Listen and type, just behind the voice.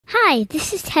Hi,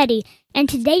 this is Teddy, and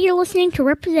today you're listening to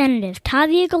Representative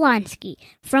Tavia Galonski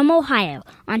from Ohio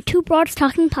on Two Broads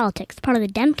Talking Politics, part of the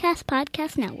Demcast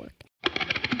Podcast Network.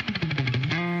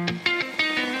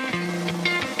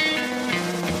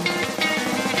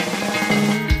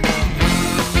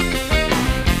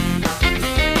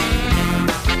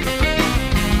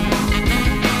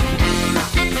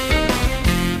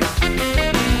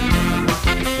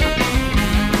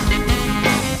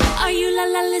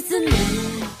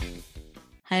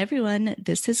 Hi, everyone.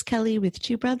 This is Kelly with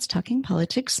Two Broads Talking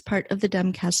Politics, part of the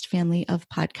Demcast family of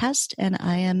podcasts, and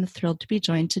I am thrilled to be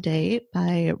joined today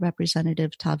by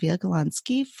Representative Tavia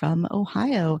Galonski from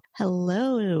Ohio.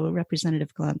 Hello,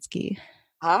 Representative Galonski.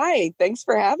 Hi, thanks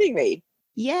for having me.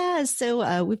 Yeah,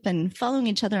 so we've been following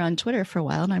each other on Twitter for a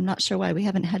while, and I'm not sure why we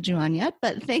haven't had you on yet,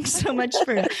 but thanks so much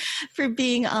for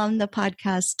being on the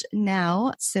podcast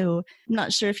now. So I'm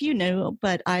not sure if you know,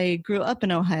 but I grew up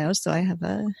in Ohio, so I have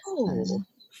a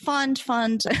fond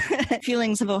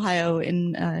feelings of Ohio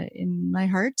in my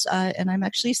heart, and I'm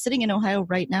actually sitting in Ohio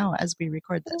right now as we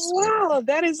record this. Wow,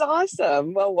 that is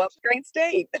awesome! Well, what a great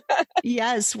state!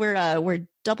 Yes, we're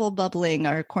double bubbling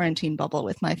our quarantine bubble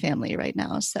with my family right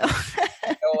now. So,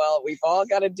 well, we've all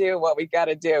got to do what we got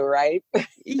to do, right?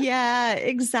 Yeah,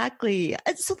 exactly.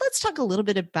 So let's talk a little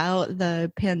bit about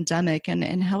the pandemic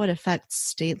and how it affects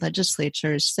state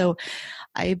legislatures. So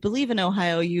I believe in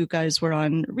Ohio, you guys were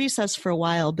on recess for a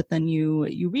while, but then you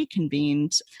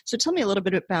reconvened. So tell me a little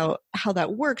bit about how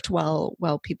that worked while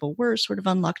people were sort of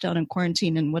on lockdown and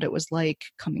quarantine and what it was like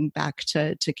coming back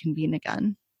to convene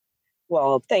again.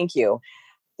 Well, thank you.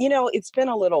 You know, it's been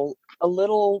a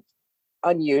little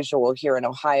unusual here in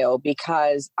Ohio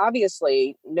because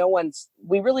obviously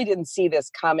we really didn't see this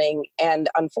coming. And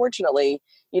unfortunately,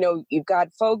 you know, you've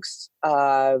got folks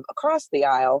across the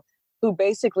aisle who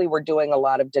basically were doing a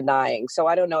lot of denying. So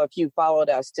I don't know if you followed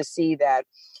us to see that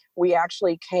we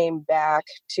actually came back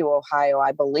to Ohio,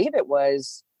 I believe it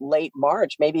was late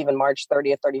March, maybe even March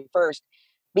 30th, 31st,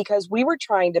 because we were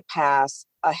trying to pass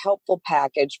a helpful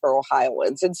package for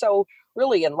Ohioans. And so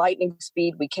really in lightning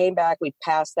speed, we came back, we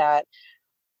passed that.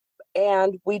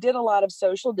 And we did a lot of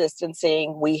social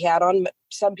distancing. We had on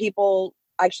some people,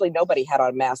 actually nobody had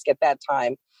on a mask at that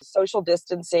time, social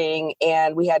distancing,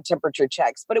 and we had temperature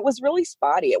checks, but it was really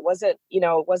spotty. It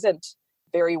wasn't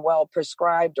very well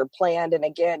prescribed or planned. And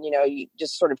again, you know, you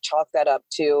just sort of chalk that up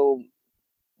to,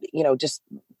 you know, just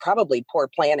probably poor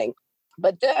planning.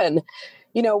 But then,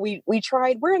 you know, we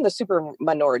tried, we're in the super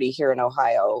minority here in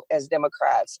Ohio as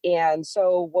Democrats. And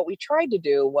so what we tried to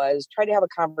do was try to have a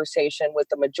conversation with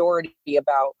the majority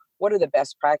about what are the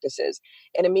best practices.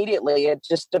 And immediately it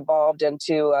just evolved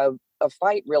into a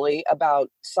fight really about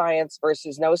science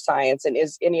versus no science. And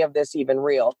is any of this even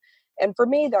real? And for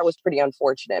me, that was pretty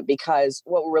unfortunate because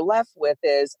what we were left with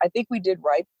is, I think we did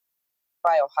right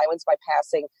by Ohioans by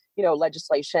passing, you know,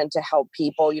 legislation to help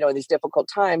people, you know, in these difficult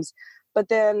times. But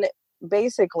then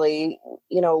basically,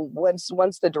 you know, once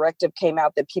the directive came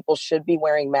out that people should be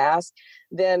wearing masks,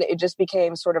 then it just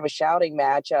became sort of a shouting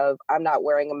match of, I'm not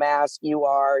wearing a mask, you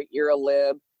are, you're a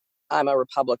lib, I'm a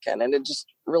Republican. And it just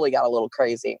really got a little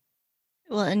crazy.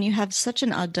 Well, and you have such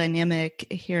an odd dynamic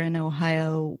here in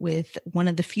Ohio with one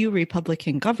of the few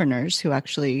Republican governors who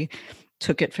actually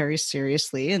took it very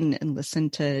seriously and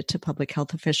listened to public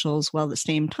health officials, while at the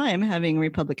same time having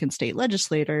Republican state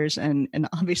legislators and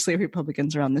obviously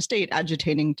Republicans around the state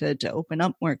agitating to open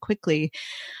up more quickly.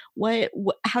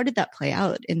 How did that play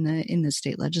out in the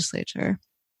state legislature?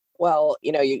 Well,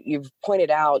 you know, you've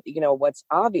pointed out, you know, what's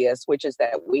obvious, which is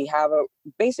that we have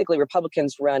basically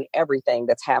Republicans run everything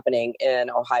that's happening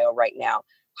in Ohio right now.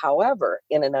 However,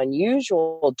 in an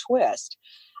unusual twist,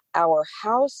 our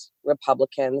House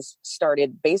Republicans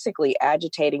started basically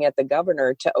agitating at the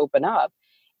governor to open up.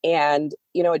 And,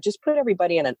 you know, it just put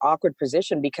everybody in an awkward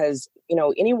position because, you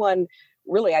know, anyone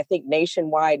really, I think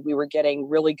nationwide, we were getting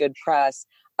really good press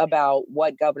about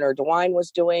what Governor DeWine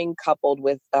was doing, coupled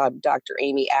with Dr.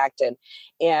 Amy Acton.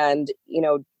 And, you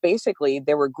know, basically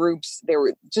there were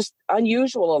just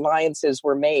unusual alliances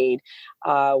were made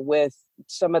with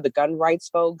some of the gun rights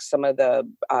folks, some of the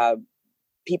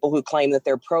people who claim that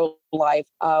they're pro-life,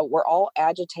 were all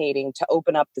agitating to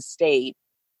open up the state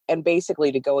and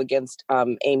basically to go against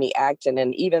Amy Acton.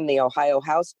 And even the Ohio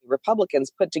House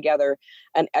Republicans put together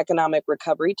an economic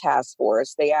recovery task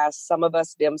force. They asked some of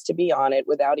us Dems to be on it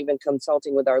without even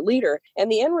consulting with our leader.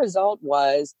 And the end result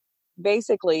was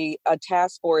basically a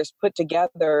task force put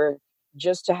together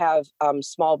just to have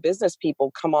small business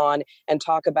people come on and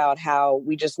talk about how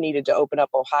we just needed to open up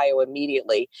Ohio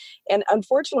immediately. And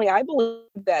unfortunately, I believe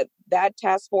that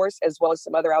task force, as well as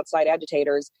some other outside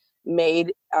agitators,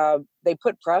 they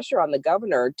put pressure on the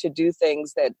governor to do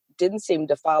things that didn't seem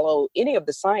to follow any of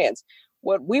the science.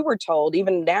 What we were told,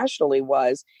 even nationally,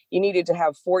 was you needed to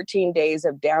have 14 days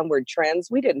of downward trends.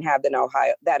 We didn't have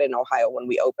that in Ohio when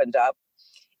we opened up.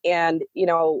 And,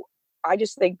 I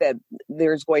just think that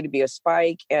there's going to be a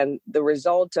spike, and the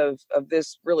result of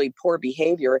this really poor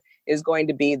behavior is going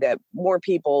to be that more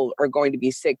people are going to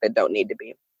be sick that don't need to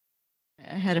be.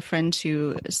 I had a friend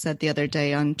who said the other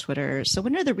day on Twitter, so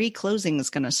when are the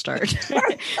reclosings going to start?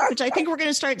 Which I think we're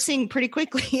going to start seeing pretty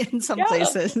quickly in some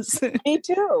places. Me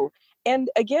too. And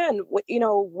again,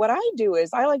 what I do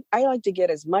is I like to get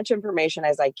as much information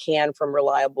as I can from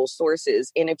reliable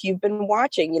sources. And if you've been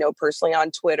watching, personally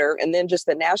on Twitter and then just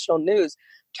the national news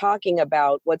talking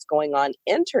about what's going on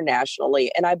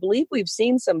internationally, and I believe we've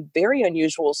seen some very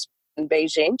unusual in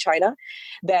Beijing, China,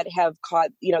 that have caught,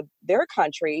 their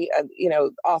country,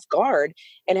 off guard,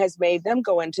 and has made them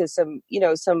go into some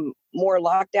more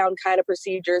lockdown kind of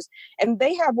procedures. And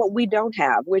they have what we don't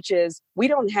have, which is we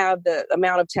don't have the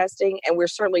amount of testing, and we're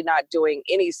certainly not doing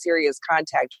any serious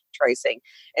contact tracing.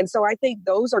 And so I think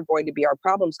those are going to be our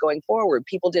problems going forward.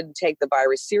 People didn't take the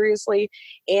virus seriously,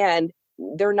 and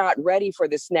they're not ready for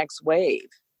this next wave.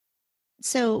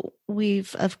 So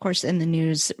we've, of course, in the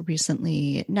news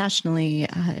recently, nationally,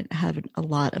 had a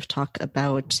lot of talk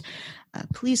about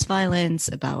police violence,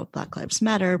 about Black Lives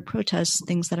Matter protests,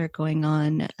 things that are going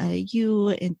on. You,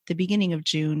 in the beginning of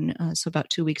June, so about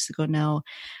 2 weeks ago now,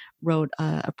 wrote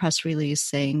a press release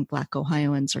saying Black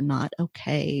Ohioans are not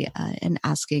okay and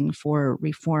asking for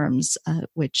reforms,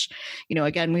 which,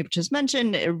 again, we've just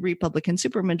mentioned a Republican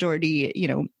supermajority,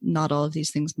 not all of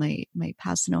these things might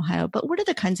pass in Ohio. But what are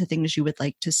the kinds of things you would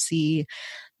like to see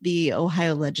the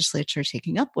Ohio legislature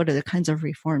taking up? What are the kinds of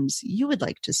reforms you would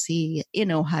like to see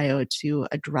in Ohio to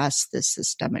address this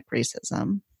systemic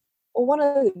racism? Well, one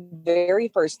of the very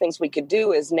first things we could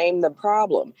do is name the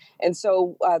problem. And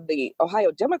so the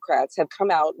Ohio Democrats have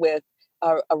come out with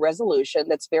a resolution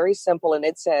that's very simple, and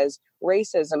it says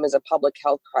racism is a public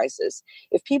health crisis.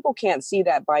 If people can't see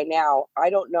that by now, I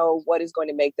don't know what is going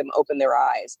to make them open their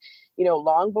eyes.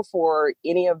 Long before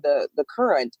any of the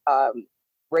current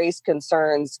race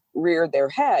concerns reared their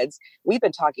heads, we've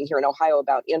been talking here in Ohio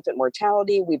about infant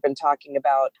mortality. We've been talking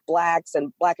about Black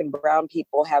and brown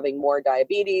people having more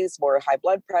diabetes, more high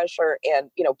blood pressure, and,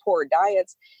 poor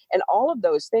diets. And all of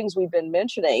those things we've been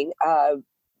mentioning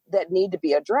that need to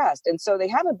be addressed. And so they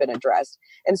haven't been addressed.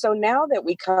 And so now that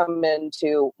we come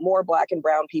into more Black and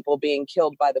brown people being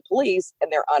killed by the police,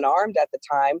 and they're unarmed at the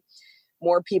time,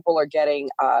 more people are getting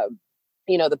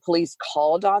the police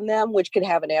called on them, which could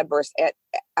have an adverse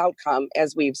outcome,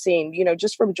 as we've seen,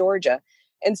 just from Georgia.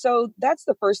 And so that's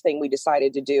the first thing we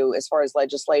decided to do as far as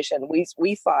legislation.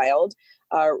 We filed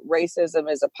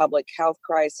racism is a public health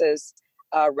crisis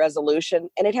resolution,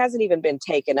 and it hasn't even been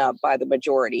taken up by the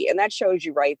majority. And that shows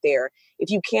you right there. If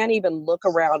you can't even look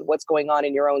around what's going on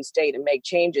in your own state and make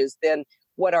changes, then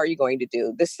what are you going to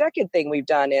do? The second thing we've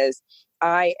done is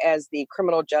I, as the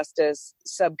Criminal Justice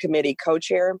Subcommittee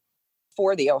co-chair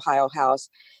for the Ohio House,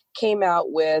 came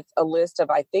out with a list of,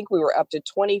 I think we were up to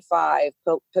 25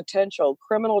 potential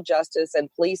criminal justice and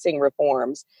policing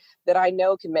reforms that I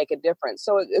know can make a difference.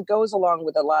 So it goes along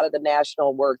with a lot of the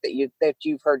national work that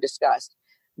you've heard discussed.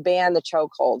 Ban the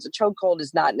chokeholds. A chokehold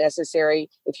is not necessary.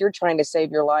 If you're trying to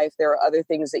save your life, there are other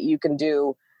things that you can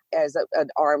do as an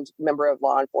armed member of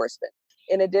law enforcement.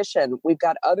 In addition, we've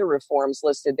got other reforms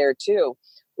listed there too.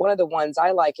 One of the ones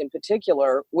I like in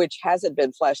particular, which hasn't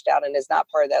been fleshed out and is not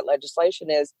part of that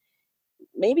legislation, is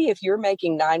maybe if you're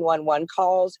making 911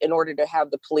 calls in order to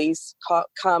have the police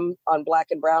come on Black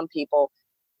and brown people,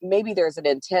 maybe there's an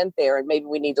intent there, and maybe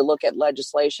we need to look at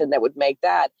legislation that would make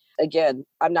that. Again,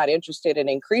 I'm not interested in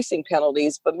increasing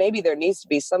penalties, but maybe there needs to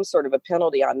be some sort of a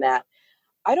penalty on that.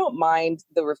 I don't mind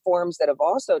the reforms that have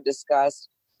also discussed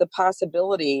the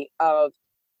possibility of,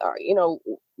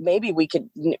 maybe we could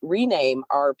rename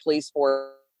our police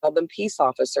force, call them peace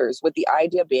officers, with the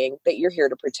idea being that you're here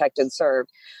to protect and serve.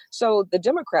 So the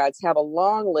Democrats have a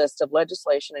long list of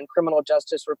legislation and criminal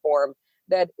justice reform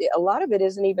that a lot of it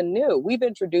isn't even new. We've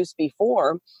introduced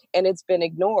before, and it's been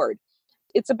ignored.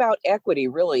 It's about equity,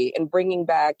 really, and bringing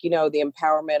back, the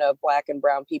empowerment of Black and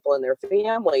brown people and their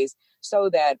families so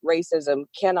that racism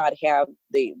cannot have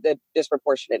the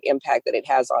disproportionate impact that it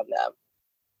has on them.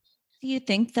 Do you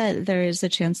think that there is a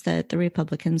chance that the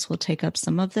Republicans will take up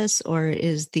some of this, or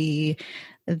is the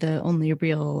only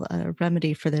real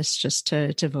remedy for this just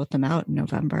to vote them out in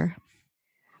November?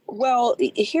 Well,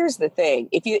 here's the thing.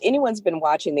 If anyone's been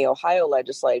watching the Ohio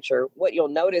legislature, what you'll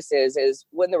notice is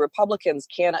when the Republicans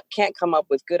can't come up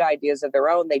with good ideas of their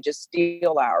own, they just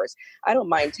steal ours. I don't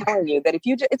mind telling you that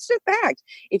it's a fact.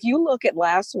 If you look at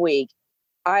last week,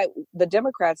 the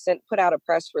Democrats put out a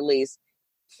press release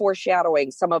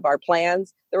foreshadowing some of our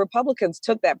plans. The Republicans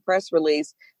took that press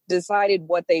release, decided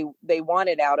what they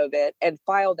wanted out of it, and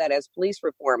filed that as police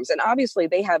reforms. And obviously,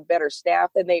 they have better staff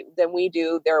than we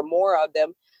do. There are more of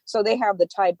them, so they have the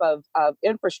type of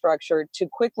infrastructure to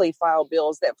quickly file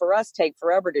bills that for us take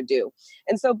forever to do.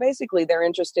 And so, basically, they're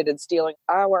interested in stealing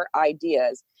our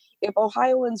ideas. If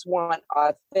Ohioans want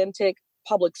authentic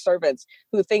public servants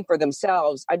who think for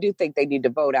themselves, I do think they need to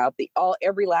vote out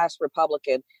every last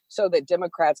Republican so that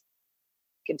Democrats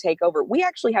can take over. We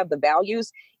actually have the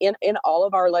values in all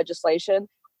of our legislation.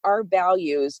 Our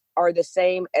values are the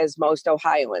same as most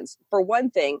Ohioans. For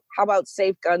one thing, how about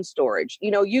safe gun storage?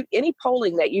 Any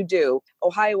polling that you do,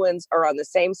 Ohioans are on the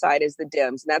same side as the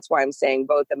Dems, and that's why I'm saying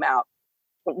vote them out.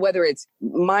 Whether it's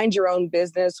mind your own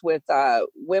business with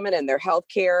women and their health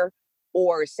care,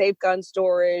 or safe gun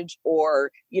storage,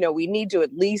 or, we need to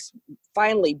at least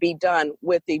finally be done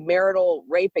with the marital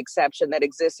rape exception that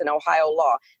exists in Ohio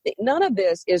law. None of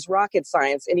this is rocket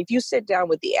science. And if you sit down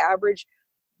with the average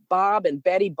Bob and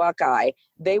Betty Buckeye,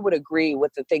 they would agree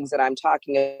with the things that I'm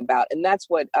talking about. And that's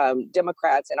what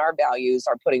Democrats and our values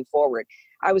are putting forward.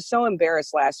 I was so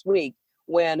embarrassed last week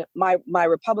when my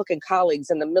Republican colleagues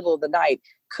in the middle of the night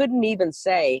couldn't even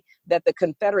say that the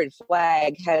Confederate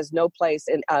flag has no place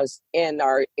in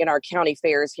our county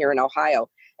fairs here in Ohio.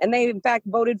 And they, in fact,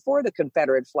 voted for the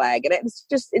Confederate flag. And it's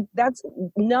just, that's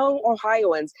no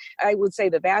Ohioans. I would say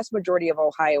the vast majority of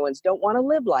Ohioans don't want to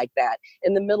live like that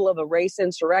in the middle of a race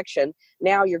insurrection.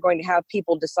 Now you're going to have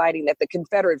people deciding that the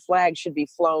Confederate flag should be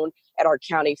flown at our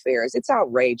county fairs. It's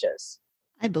outrageous.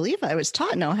 I believe I was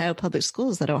taught in Ohio public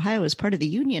schools that Ohio is part of the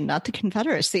Union, not the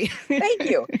Confederacy. Thank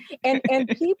you. And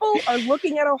people are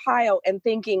looking at Ohio and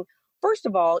thinking, first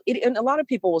of all, and a lot of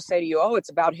people will say to you, oh, it's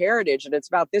about heritage and it's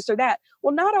about this or that.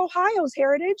 Well, not Ohio's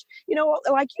heritage.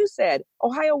 Like you said,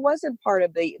 Ohio wasn't part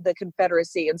of the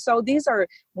Confederacy. And so these are,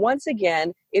 once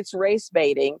again, it's race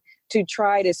baiting to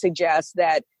try to suggest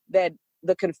that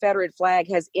the Confederate flag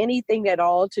has anything at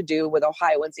all to do with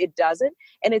Ohioans. It doesn't.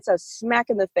 And it's a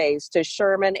smack in the face to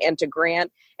Sherman and to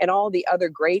Grant and all the other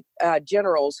great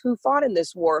generals who fought in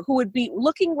this war, who would be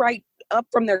looking right up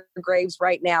from their graves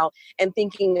right now and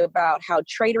thinking about how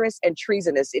traitorous and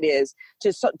treasonous it is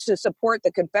to support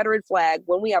the Confederate flag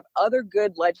when we have other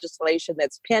good legislation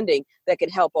that's pending that could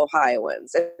help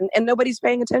Ohioans. And nobody's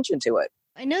paying attention to it.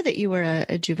 I know that you were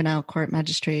a juvenile court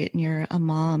magistrate and you're a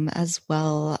mom as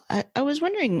well. I was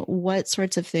wondering what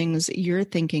sorts of things you're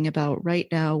thinking about right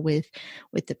now with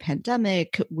the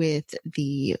pandemic, with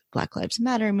the Black Lives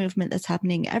Matter movement that's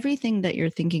happening, everything that you're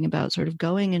thinking about sort of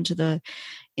going into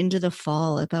the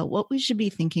fall, about what we should be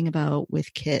thinking about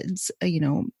with kids.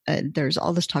 There's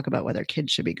all this talk about whether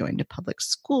kids should be going to public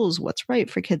schools, what's right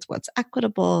for kids, what's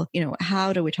equitable,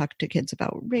 how do we talk to kids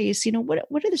about race?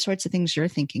 What are the sorts of things you're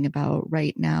thinking about right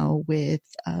now with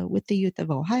the youth of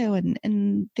Ohio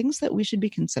and things that we should be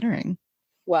considering?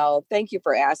 Well, thank you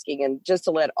for asking. And just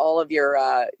to let all of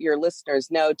your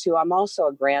listeners know too, I'm also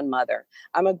a grandmother.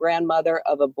 I'm a grandmother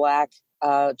of a Black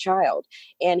child,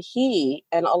 and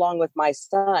along with my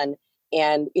son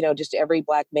and, just every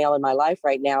Black male in my life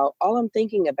right now, all I'm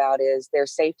thinking about is their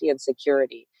safety and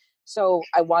security. So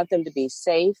I want them to be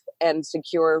safe and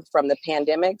secure from the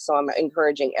pandemic. So I'm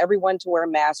encouraging everyone to wear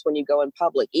masks when you go in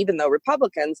public, even though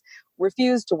Republicans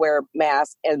refuse to wear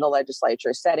masks in the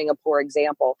legislature, setting a poor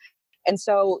example. And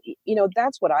so,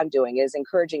 that's what I'm doing, is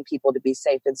encouraging people to be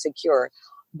safe and secure.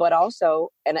 But also,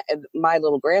 and my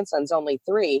little grandson's only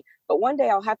 3, but one day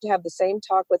I'll have to have the same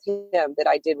talk with him that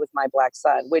I did with my Black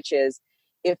son, which is,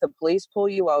 if the police pull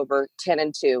you over 10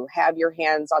 and 2, have your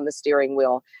hands on the steering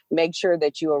wheel, make sure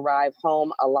that you arrive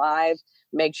home alive,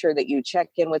 make sure that you check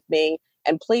in with me.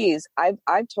 And please,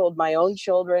 I've told my own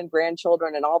children,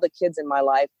 grandchildren, and all the kids in my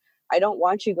life, I don't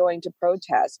want you going to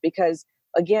protest because,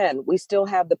 again, we still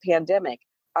have the pandemic.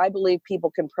 I believe people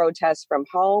can protest from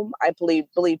home. I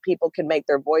believe people can make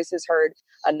their voices heard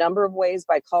a number of ways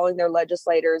by calling their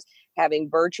legislators, having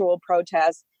virtual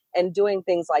protests, and doing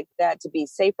things like that to be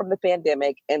safe from the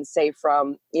pandemic and safe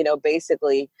from,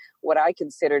 basically what I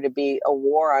consider to be a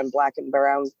war on Black and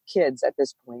brown kids at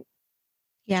this point.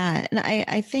 Yeah, and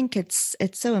I think it's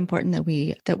so important that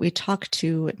we talk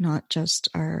to not just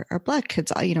our Black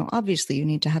kids. Obviously you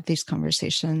need to have these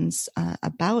conversations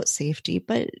about safety,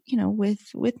 but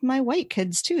with my white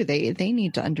kids too, they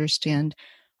need to understand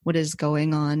what is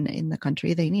going on in the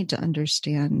country. They need to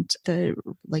understand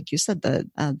like you said,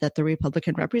 that the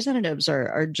Republican representatives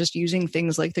are just using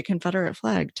things like the Confederate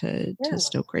flag to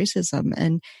stoke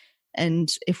racism.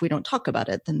 And if we don't talk about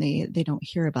it, then they don't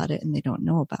hear about it and they don't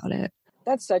know about it.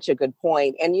 That's such a good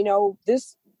point. And,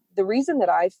 the reason that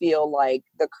I feel like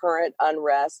the current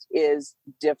unrest is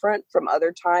different from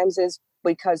other times is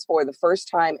because for the first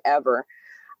time ever,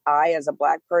 I, as a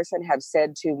Black person, have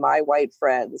said to my white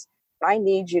friends, I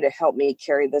need you to help me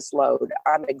carry this load.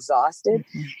 I'm exhausted.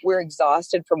 Mm-hmm. We're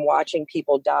exhausted from watching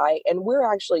people die, and we're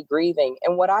actually grieving.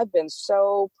 And what I've been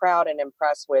so proud and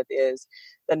impressed with is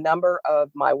the number of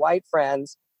my white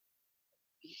friends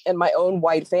and my own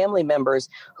white family members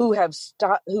who have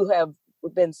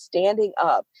been standing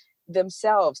up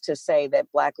themselves to say that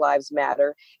Black Lives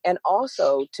Matter, and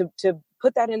also to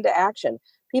put that into action.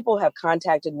 People have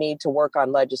contacted me to work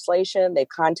on legislation. They've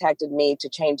contacted me to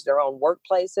change their own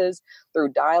workplaces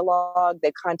through dialogue.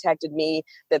 They've contacted me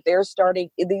that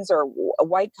these are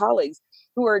white colleagues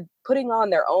who are putting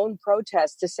on their own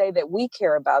protests to say that we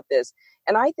care about this.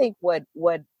 And I think what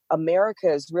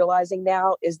America is realizing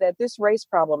now is that this race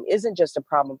problem isn't just a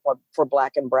problem for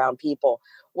Black and brown people.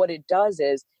 What it does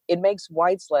is it makes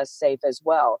whites less safe as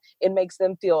well. It makes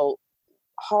them feel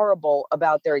horrible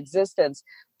about their existence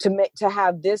to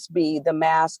have this be the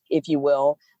mask, if you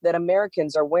will, that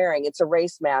Americans are wearing. It's a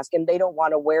race mask, and they don't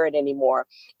want to wear it anymore.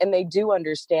 And they do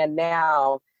understand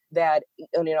now that,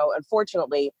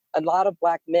 unfortunately, a lot of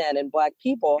Black men and Black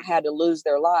people had to lose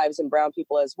their lives, and brown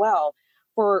people as well,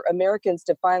 for Americans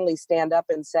to finally stand up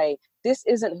and say, this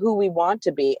isn't who we want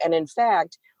to be. And in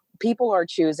fact, people are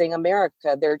choosing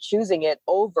America. They're choosing it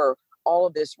over all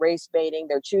of this race baiting.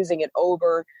 They're choosing it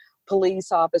over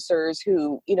police officers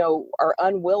who, are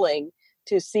unwilling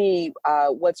to see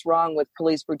what's wrong with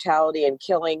police brutality and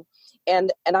killing.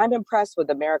 And I'm impressed with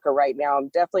America right now. I'm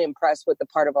definitely impressed with the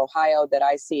part of Ohio that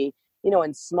I see,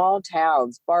 in small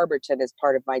towns. Barberton is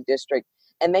part of my district,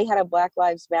 and they had a Black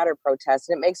Lives Matter protest.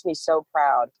 And it makes me so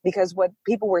proud, because what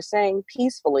people were saying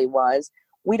peacefully was,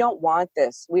 we don't want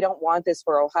this. We don't want this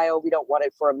for Ohio. We don't want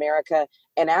it for America.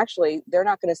 And actually, they're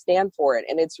not going to stand for it.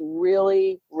 And it's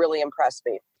really, really impressed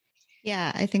me.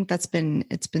 Yeah, I think it's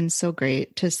been so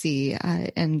great to see,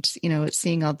 and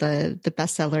seeing all the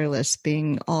bestseller lists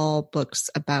being all books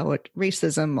about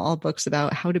racism, all books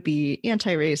about how to be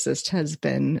anti-racist has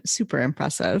been super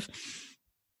impressive.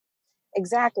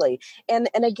 Exactly, and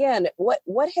again,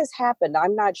 what has happened,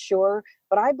 I'm not sure,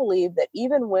 but I believe that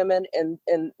even women and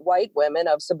white women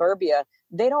of suburbia,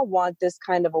 they don't want this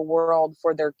kind of a world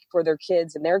for their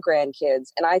kids and their grandkids,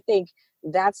 and I think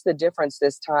that's the difference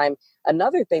this time.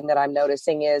 Another thing that I'm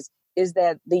noticing is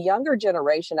that the younger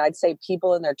generation, I'd say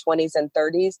people in their 20s and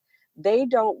 30s, they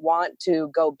don't want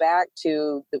to go back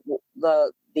to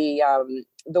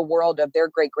the world of their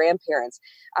great grandparents.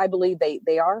 I believe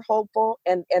they are hopeful,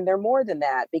 and they're more than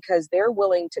that, because they're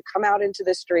willing to come out into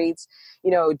the streets,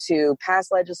 to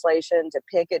pass legislation, to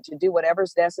picket, to do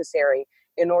whatever's necessary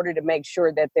in order to make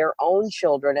sure that their own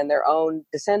children and their own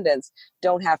descendants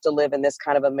don't have to live in this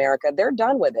kind of America. They're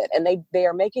done with it. And they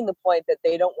are making the point that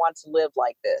they don't want to live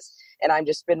like this. And I've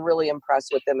just been really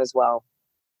impressed with them as well.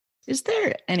 Is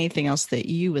there anything else that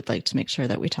you would like to make sure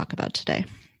that we talk about today?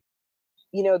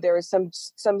 There are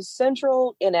some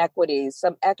central inequities,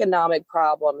 some economic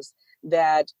problems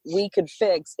that we could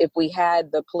fix if we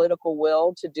had the political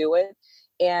will to do it.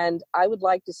 And I would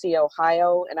like to see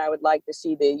Ohio, and I would like to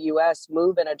see the U.S.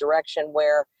 move in a direction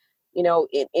where,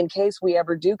 in case we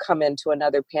ever do come into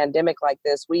another pandemic like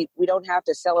this, we don't have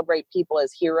to celebrate people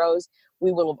as heroes.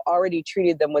 We will have already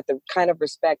treated them with the kind of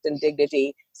respect and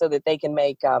dignity so that they can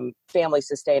make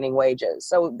family-sustaining wages.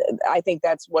 So I think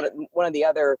that's one of the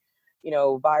other,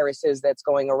 viruses that's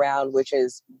going around, which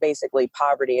is basically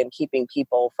poverty and keeping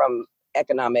people from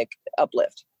economic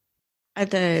uplift. Are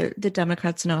the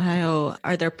Democrats in Ohio,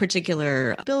 are there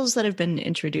particular bills that have been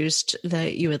introduced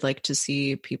that you would like to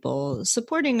see people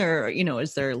supporting, or,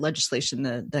 is there legislation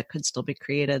that could still be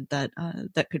created that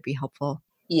could be helpful?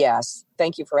 Yes,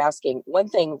 thank you for asking. One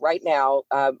thing right now,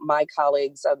 my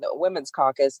colleagues on the Women's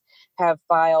Caucus have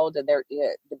filed, and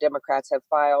the Democrats have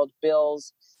filed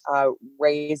bills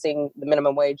raising the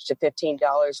minimum wage to $15,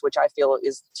 which I feel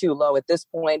is too low at this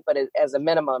point, but as a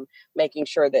minimum, making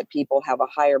sure that people have a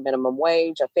higher minimum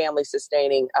wage, a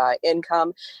family-sustaining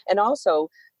income, and also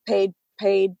paid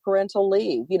parental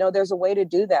leave. There's a way to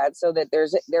do that so that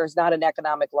there's not an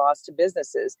economic loss to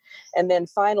businesses. And then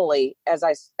finally, as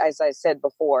I said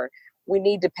before, we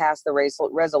need to pass the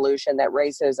resolution that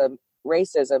racism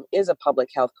is a public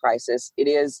health crisis. It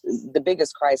is the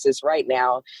biggest crisis right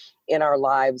now in our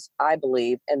lives, I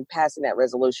believe, and passing that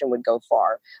resolution would go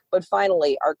far. But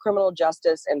finally, our criminal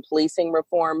justice and policing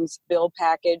reforms bill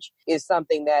package is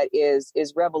something that is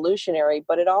revolutionary,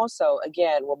 but it also,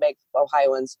 again, will make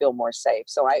Ohioans feel more safe.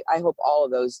 So I hope all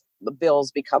of those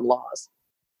bills become laws.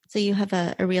 So you have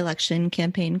a re-election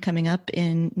campaign coming up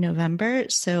in November.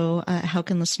 So how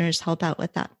can listeners help out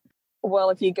with that?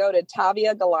 Well, if you go to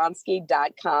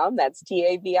TaviaGalonski.com, that's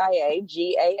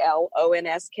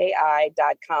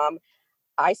TaviaGalonski.com,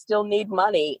 I still need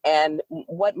money. And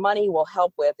what money will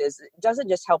help with is, it doesn't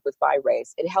just help with my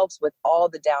race, it helps with all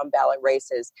the down ballot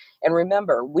races. And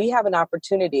remember, we have an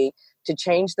opportunity to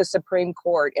change the Supreme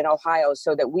Court in Ohio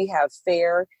so that we have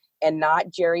fair and not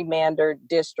gerrymandered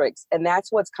districts. And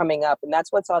that's what's coming up. And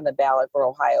that's what's on the ballot for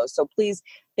Ohio. So please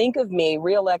think of me,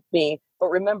 reelect me. But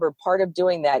remember, part of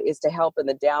doing that is to help in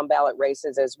the down ballot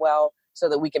races as well, so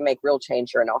that we can make real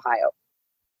change here in Ohio.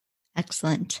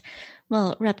 Excellent.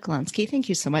 Well, Rep. Galonski, thank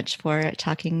you so much for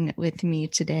talking with me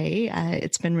today.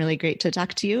 It's been really great to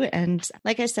talk to you. And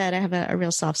like I said, I have a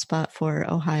real soft spot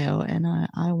for Ohio, and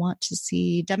I want to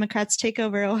see Democrats take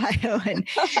over Ohio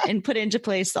and put into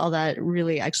place all that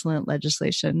really excellent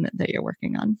legislation that you're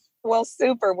working on. Well,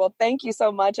 super. Well, thank you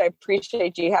so much. I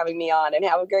appreciate you having me on, and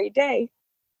have a great day.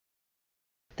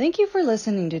 Thank you for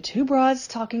listening to Two Broads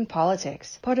Talking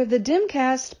Politics, part of the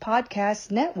Dimcast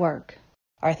Podcast Network.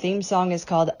 Our theme song is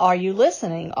called Are You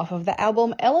Listening? Off of the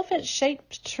album Elephant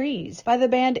Shaped Trees by the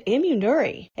band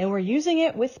Immunuri, and we're using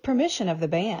it with permission of the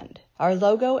band. Our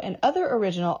logo and other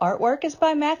original artwork is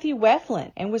by Matthew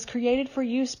Weflin and was created for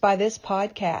use by this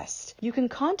podcast. You can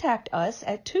contact us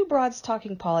at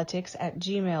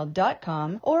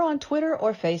twobroadstalkingpolitics@gmail.com or on Twitter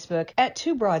or Facebook at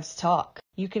Two Broads Talk.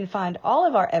 You can find all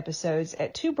of our episodes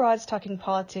at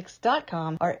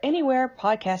twobroadstalkingpolitics.com or anywhere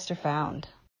podcasts are found.